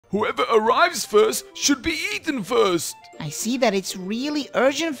Whoever arrives first should be eaten first. I see that it's really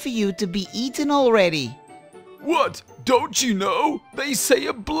urgent for you to be eaten already. What? Don't you know? They say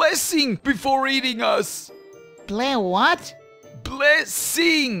a blessing before eating us. What?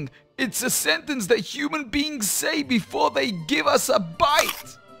 Blessing! It's a sentence that human beings say before they give us a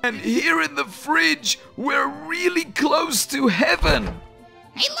bite. And here in the fridge, we're really close to heaven.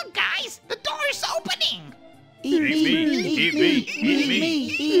 Hey, look, guys, the door is opening. Eat me, eat me, eat me.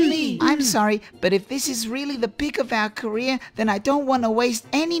 Eat me. I'm sorry, but if this is really the peak of our career, then I don't want to waste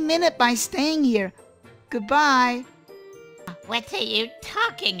any minute by staying here. Goodbye. What are you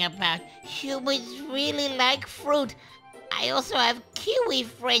talking about? Humans really like fruit. I also have kiwi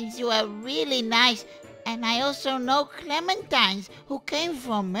friends who are really nice. And I also know clementines who came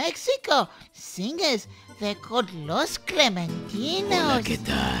from Mexico. Singers, they're called Los Clementinos. Hola, ¿qué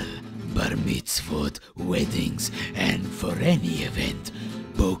tal? Bar mitzvot, weddings, and for any event,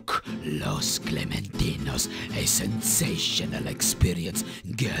 book Los Clementinos. A sensational experience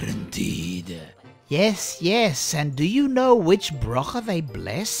guaranteed. Yes, and do you know which bracha they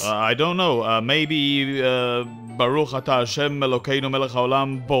bless? I don't know. Maybe Baruch Atah Hashem Elokeinu Melech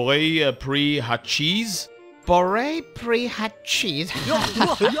Haolam Borei Pri HaCheese? Borei Pri HaCheese?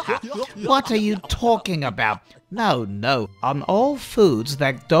 What are you talking about? No. On all foods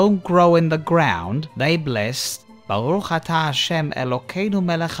that don't grow in the ground, they bless Baruch Atah Hashem Elokeinu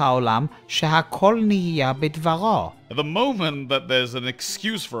Melech Haolam Shehakol Niya Bidvaro. At the moment that there's an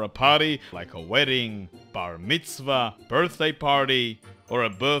excuse for a party, like a wedding, bar mitzvah, birthday party, or a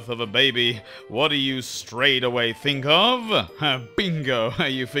birth of a baby, what do you straight away think of? Bingo,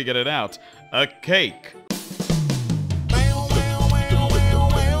 you figured it out. A cake.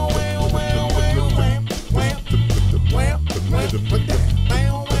 Put that